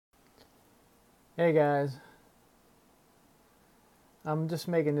Hey guys, I'm just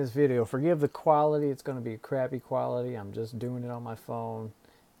making this video. Forgive the quality, it's going to be crappy quality. I'm just doing it on my phone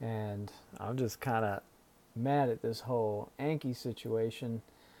and I'm just kind of mad at this whole Anki situation.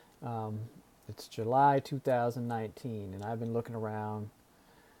 Um, it's July 2019 and I've been looking around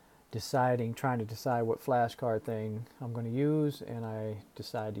trying to decide what flashcard thing I'm going to use, and I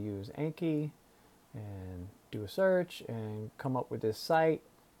decide to use Anki and do a search and come up with this site,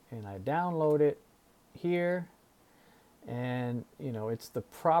 and I download it here, and it's the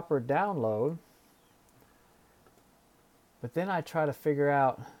proper download, but then I try to figure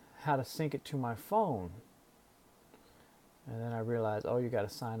out how to sync it to my phone, and then I realize, oh, you got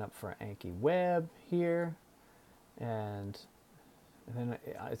to sign up for Anki Web here, and then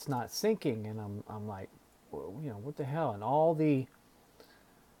it's not syncing, and I'm like, well, what the hell? And all the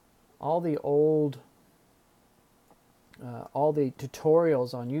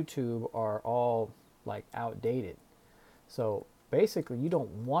tutorials on YouTube are all like outdated. So basically, you don't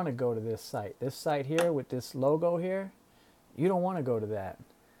want to go to this site. This site here with this logo here, you don't want to go to that.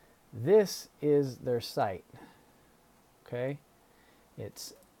 This is their site. Okay?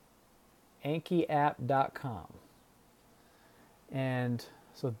 It's ankiapp.com. And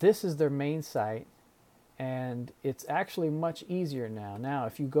so this is their main site, and it's actually much easier now. Now,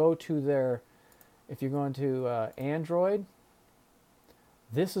 if you're going to Android,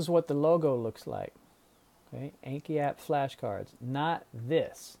 this is what the logo looks like. Okay, Anki App Flashcards, not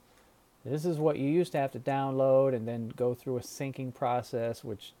this. This is what you used to have to download and then go through a syncing process,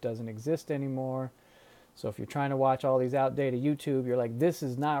 which doesn't exist anymore. So if you're trying to watch all these outdated YouTube, you're like, this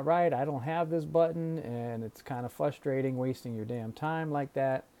is not right, I don't have this button, and it's kind of frustrating wasting your damn time like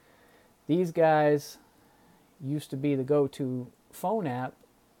that. These guys used to be the go-to phone app,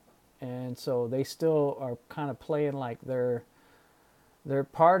 and so they still are kind of playing like they're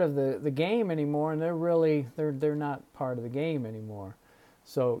part of the game anymore, and they're not part of the game anymore.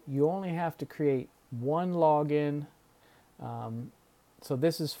 So you only have to create one login. So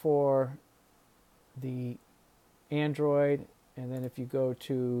this is for the Android, and then if you go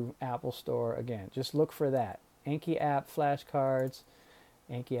to Apple Store, again, just look for that Anki App Flashcards,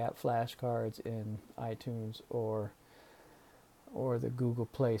 Anki App Flashcards in iTunes or the Google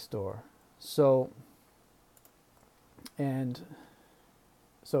Play Store. So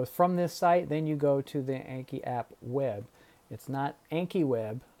from this site, then you go to the Anki App Web. It's not Anki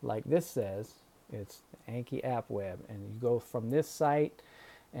Web like this says, it's Anki App Web, and you go from this site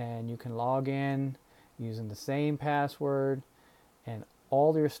and you can log in using the same password, and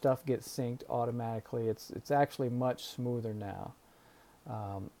all your stuff gets synced automatically. It's actually much smoother now.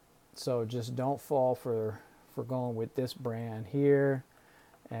 So just don't fall for going with this brand here,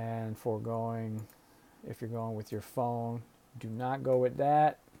 and if you're going with your phone, do not go with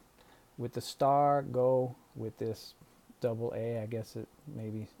that. With the star, go with this double A. I guess it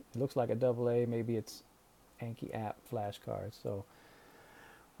looks like a double A. Maybe it's Anki App Flashcards. So,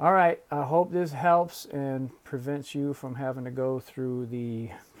 all right. I hope this helps and prevents you from having to go through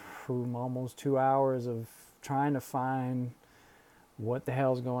almost 2 hours of trying to find what the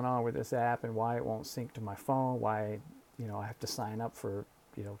hell's going on with this app and why it won't sync to my phone. Why I have to sign up for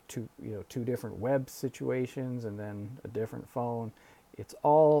two different web situations and then a different phone. It's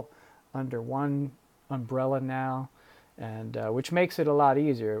all under one umbrella now, and which makes it a lot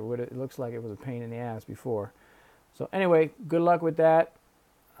easier. It looks like it was a pain in the ass before. So anyway, good luck with that.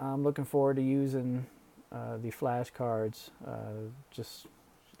 I'm looking forward to using the flashcards. Just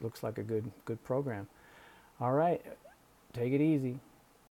looks like a good program. All right, take it easy.